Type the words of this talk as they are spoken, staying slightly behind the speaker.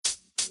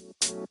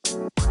Hello,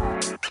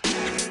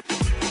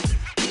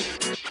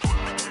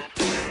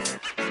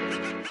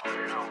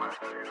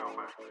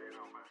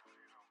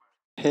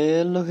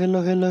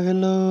 hello, hello,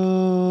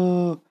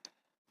 hello.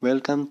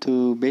 Welcome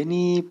to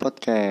Benny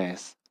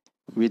Podcast.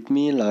 With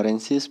me,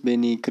 Laurentius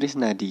Benny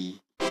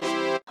Krishnadi.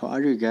 How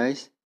are you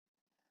guys?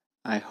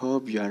 I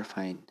hope you are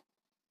fine.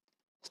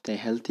 Stay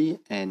healthy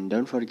and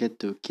don't forget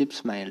to keep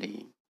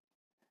smiling.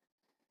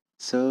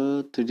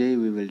 So, today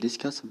we will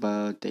discuss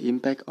about the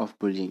impact of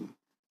bullying.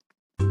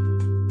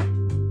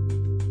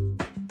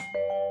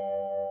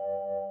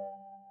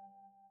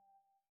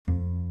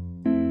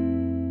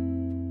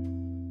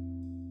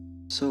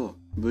 So,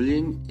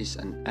 bullying is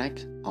an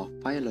act of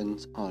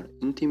violence or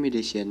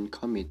intimidation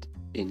committed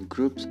in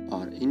groups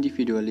or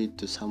individually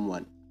to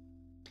someone.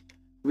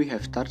 We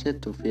have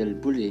started to feel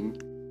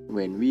bullying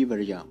when we were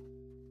young.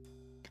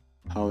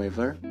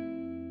 However,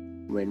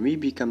 when we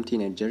become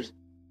teenagers,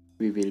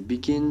 we will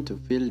begin to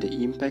feel the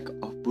impact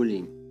of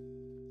bullying.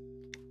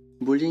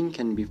 Bullying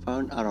can be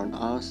found around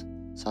us,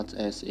 such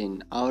as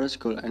in our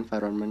school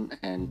environment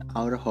and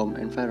our home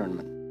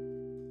environment.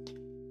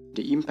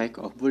 The impact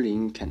of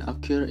bullying can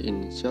occur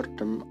in short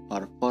term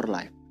or for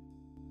life.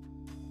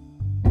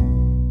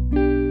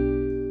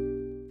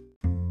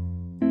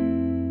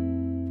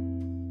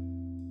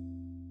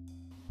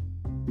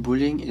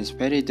 Bullying is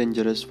very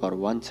dangerous for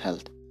one's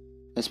health,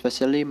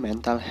 especially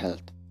mental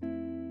health.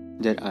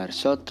 There are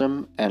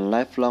short-term and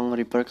lifelong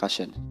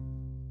repercussions.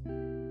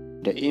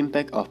 The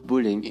impact of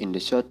bullying in the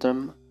short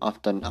term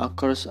often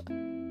occurs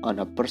on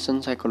a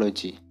person's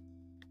psychology.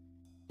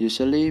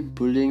 Usually,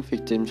 bullying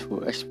victims who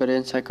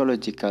experience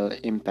psychological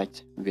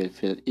impact will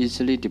feel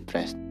easily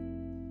depressed.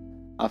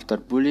 After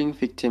bullying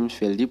victims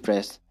feel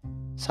depressed,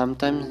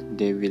 sometimes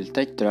they will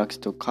take drugs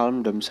to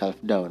calm themselves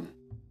down.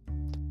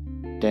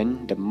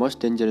 Then, the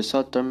most dangerous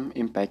short-term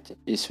impact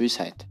is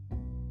suicide.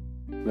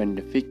 When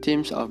the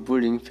victims of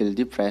bullying feel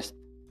depressed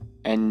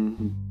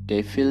and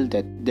they feel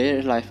that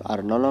their lives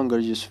are no longer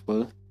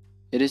useful,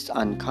 it is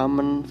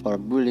uncommon for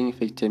bullying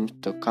victims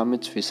to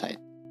commit suicide.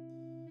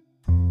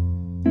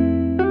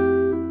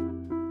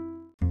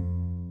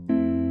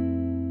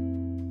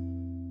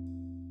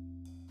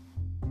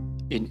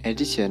 In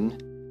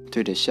addition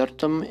to the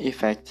short-term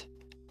effect,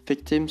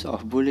 victims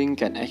of bullying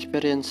can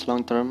experience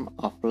long-term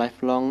or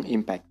lifelong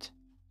impact.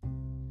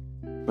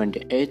 When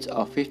the age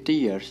of 50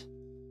 years,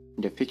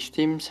 the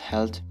victim's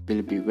health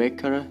will be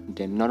weaker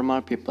than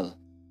normal people.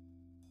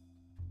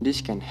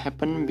 This can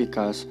happen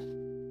because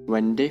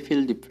when they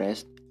feel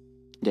depressed,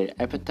 their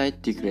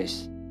appetite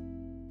decreases.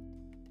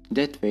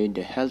 That way,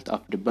 the health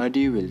of the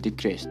body will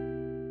decrease.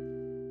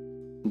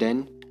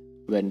 Then,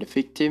 when the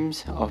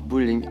victims of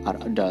bullying are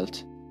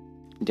adults,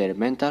 their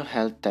mental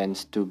health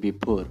tends to be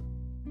poor.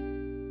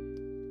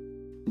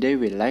 They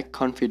will lack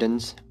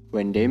confidence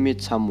when they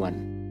meet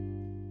someone.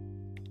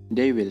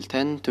 They will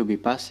tend to be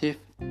passive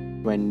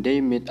when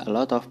they meet a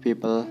lot of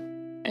people,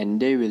 and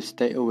they will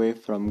stay away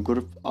from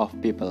groups of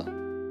people.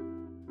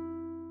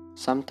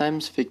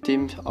 Sometimes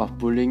victims of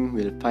bullying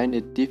will find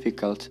it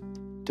difficult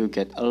to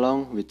get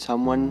along with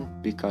someone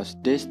because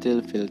they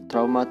still feel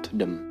trauma to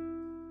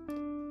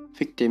them.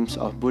 Victims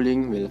of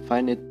bullying will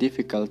find it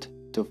difficult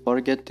to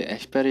forget the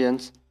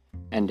experience,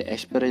 and the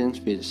experience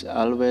will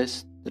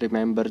always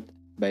remembered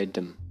by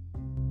them.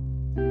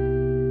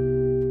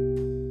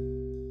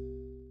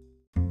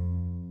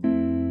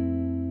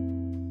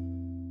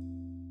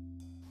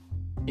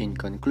 In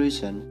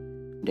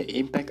conclusion, the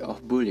impact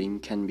of bullying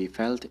can be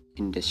felt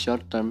in the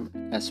short term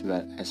as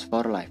well as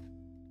for life.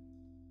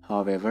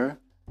 However,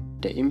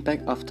 the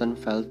impact often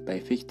felt by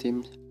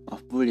victims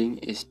of bullying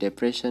is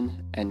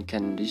depression and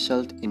can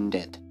result in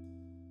death.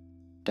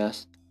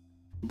 Thus,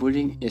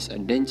 bullying is a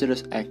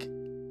dangerous act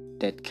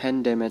that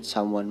can damage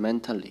someone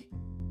mentally.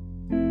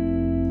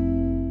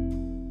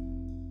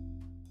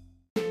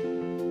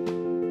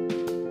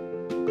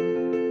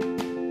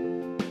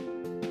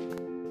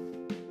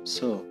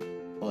 So,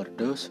 for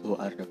those who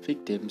are the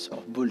victims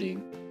of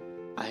bullying,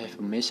 I have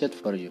a message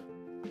for you.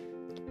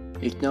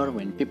 Ignore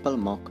when people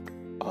mock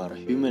or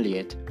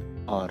humiliate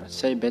or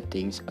say bad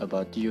things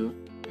about you,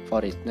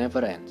 for it never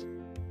ends.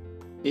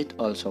 It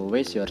also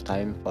wastes your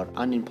time for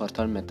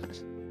unimportant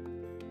matters.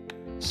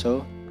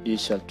 So, you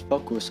should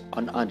focus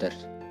on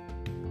others.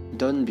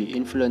 Don't be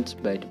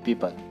influenced by the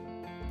people.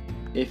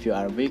 If you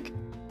are weak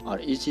or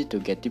easy to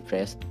get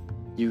depressed,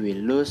 you will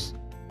lose,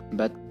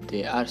 but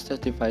they are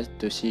satisfied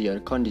to see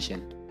your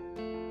condition.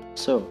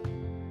 So,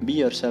 be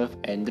yourself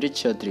and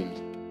reach your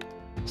dreams.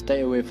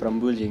 Stay away from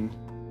bullying.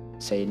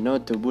 Say no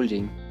to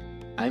bullying.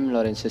 I'm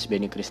Laurentius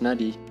Benny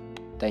Krishnadi.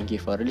 Thank you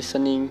for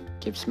listening.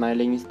 Keep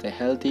smiling, stay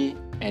healthy,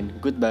 and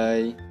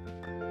goodbye.